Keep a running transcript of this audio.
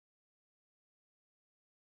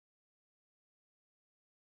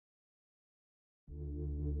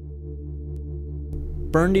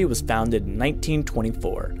BURNDY was founded in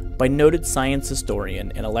 1924 by noted science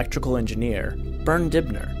historian and electrical engineer Bernd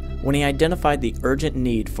Dibner when he identified the urgent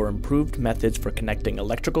need for improved methods for connecting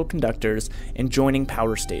electrical conductors and joining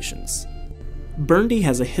power stations. BURNDY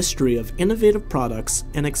has a history of innovative products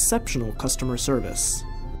and exceptional customer service.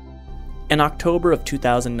 In October of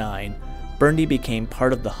 2009, BURNDY became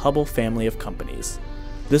part of the Hubbell family of companies.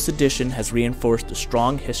 This addition has reinforced a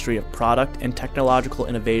strong history of product and technological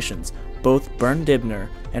innovations both Bernd Dibner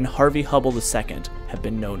and Harvey Hubbell II have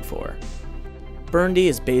been known for. BURNDY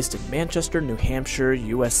is based in Manchester, New Hampshire,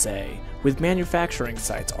 USA, with manufacturing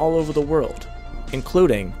sites all over the world,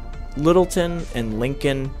 including Littleton and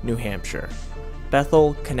Lincoln, New Hampshire,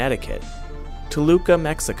 Bethel, Connecticut, Toluca,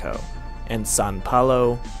 Mexico, and São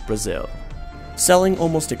Paulo, Brazil. Selling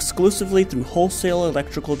almost exclusively through wholesale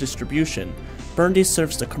electrical distribution, BURNDY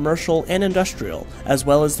serves the commercial and industrial, as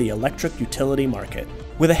well as the electric utility market.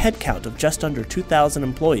 With a headcount of just under 2,000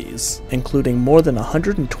 employees, including more than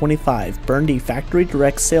 125 BURNDY factory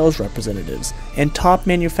direct sales representatives and top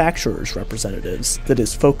manufacturers representatives that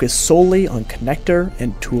is focused solely on connector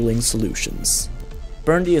and tooling solutions.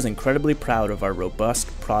 BURNDY is incredibly proud of our robust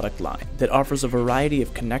product line that offers a variety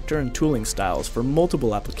of connector and tooling styles for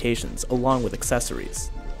multiple applications along with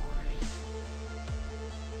accessories.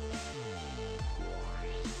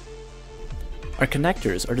 Our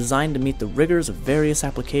connectors are designed to meet the rigors of various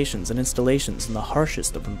applications and installations in the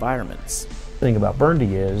harshest of environments. The thing about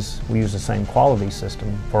BURNDY is we use the same quality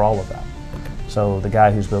system for all of that. So the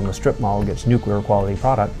guy who's building a strip mall gets nuclear quality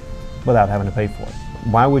product without having to pay for it.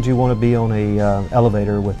 Why would you want to be on a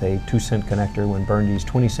elevator with a 2-cent connector when BURNDY's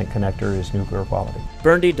 20-cent connector is nuclear quality?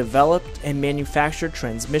 BURNDY developed and manufactured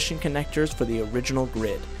transmission connectors for the original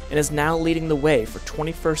grid and is now leading the way for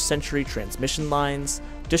 21st century transmission lines,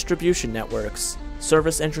 distribution networks,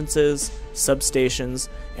 service entrances, substations,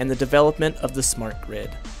 and the development of the smart grid.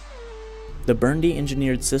 The BURNDY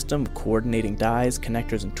engineered system of coordinating dies,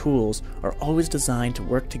 connectors, and tools are always designed to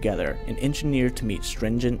work together and engineered to meet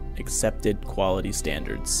stringent, accepted quality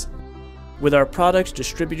standards. With our products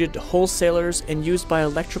distributed to wholesalers and used by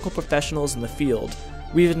electrical professionals in the field,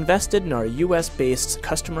 we've invested in our US-based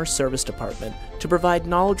customer service department to provide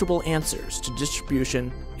knowledgeable answers to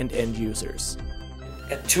distribution and end users.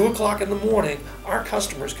 At 2 o'clock in the morning, our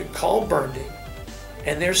customers can call BURNDY,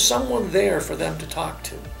 and there's someone there for them to talk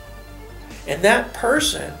to. And that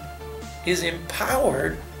person is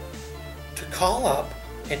empowered to call up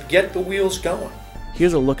and get the wheels going.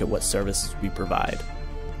 Here's a look at what services we provide.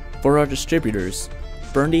 For our distributors,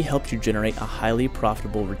 BURNDY helps you generate a highly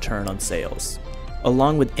profitable return on sales.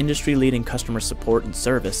 Along with industry-leading customer support and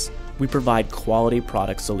service, we provide quality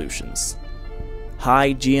product solutions.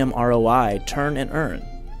 High GM ROI turn and earn,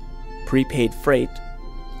 prepaid freight,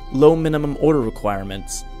 low minimum order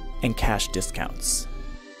requirements, and cash discounts.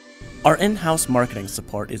 Our in-house marketing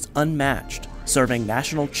support is unmatched, serving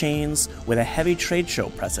national chains with a heavy trade show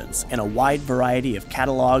presence and a wide variety of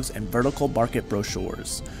catalogs and vertical market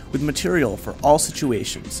brochures, with material for all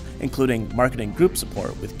situations, including marketing group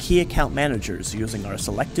support with key account managers using our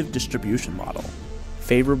selective distribution model.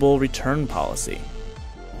 Favorable return policy.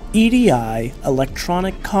 EDI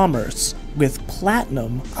electronic commerce with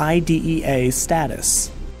platinum IDEA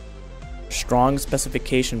status. Strong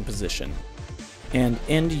specification position. And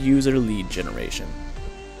end user lead generation.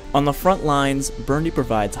 On the front lines, BURNDY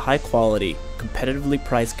provides high quality, competitively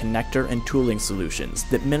priced connector and tooling solutions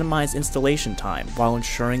that minimize installation time while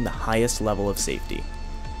ensuring the highest level of safety.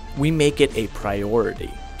 We make it a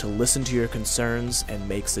priority to listen to your concerns and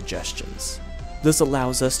make suggestions. This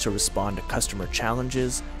allows us to respond to customer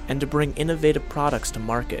challenges and to bring innovative products to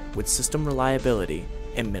market with system reliability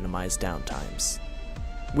and minimized downtimes.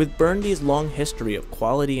 With BURNDY's long history of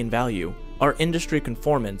quality and value, our industry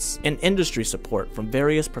conformance, and industry support from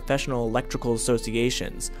various professional electrical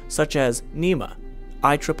associations such as NEMA,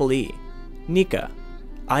 IEEE, NECA,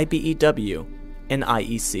 IBEW, and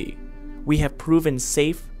IEC, we have proven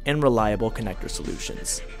safe and reliable connector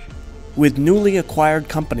solutions. With newly acquired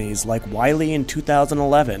companies like Wiley in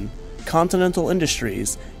 2011, Continental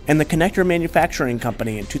Industries, and the Connector Manufacturing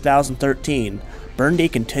Company in 2013, BURNDY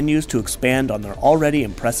continues to expand on their already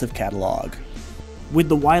impressive catalog. With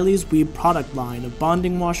the Wiley's Weeb product line of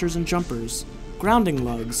bonding washers and jumpers, grounding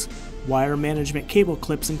lugs, wire management cable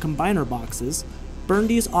clips and combiner boxes,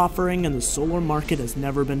 BURNDY's offering in the solar market has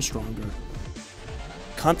never been stronger.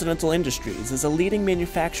 Continental Industries is a leading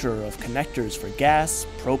manufacturer of connectors for gas,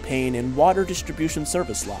 propane, and water distribution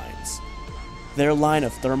service lines. Their line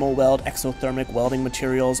of thermal weld exothermic welding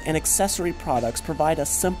materials and accessory products provide a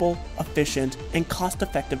simple, efficient, and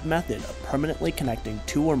cost-effective method of permanently connecting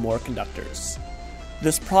 2 or more conductors.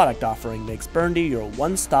 This product offering makes BURNDY your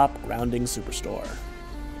one-stop grounding superstore.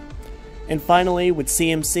 And finally, with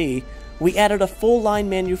CMC, we added a full-line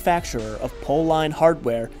manufacturer of pole-line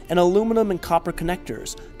hardware and aluminum and copper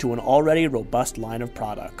connectors to an already robust line of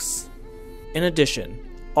products. In addition,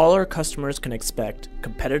 all our customers can expect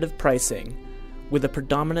competitive pricing with a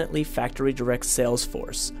predominantly factory direct sales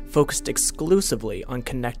force focused exclusively on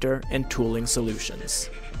connector and tooling solutions.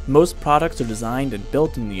 Most products are designed and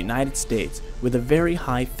built in the United States with a very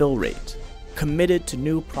high fill rate, committed to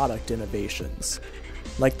new product innovations,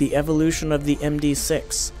 like the evolution of the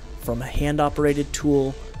MD6 from a hand-operated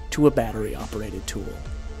tool to a battery-operated tool.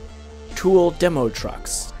 Tool demo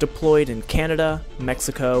trucks deployed in Canada,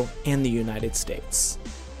 Mexico, and the United States.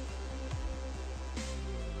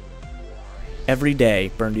 Every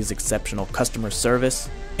day, BURNDY's exceptional customer service,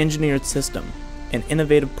 engineered system, and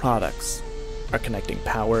innovative products are connecting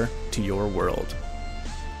power to your world.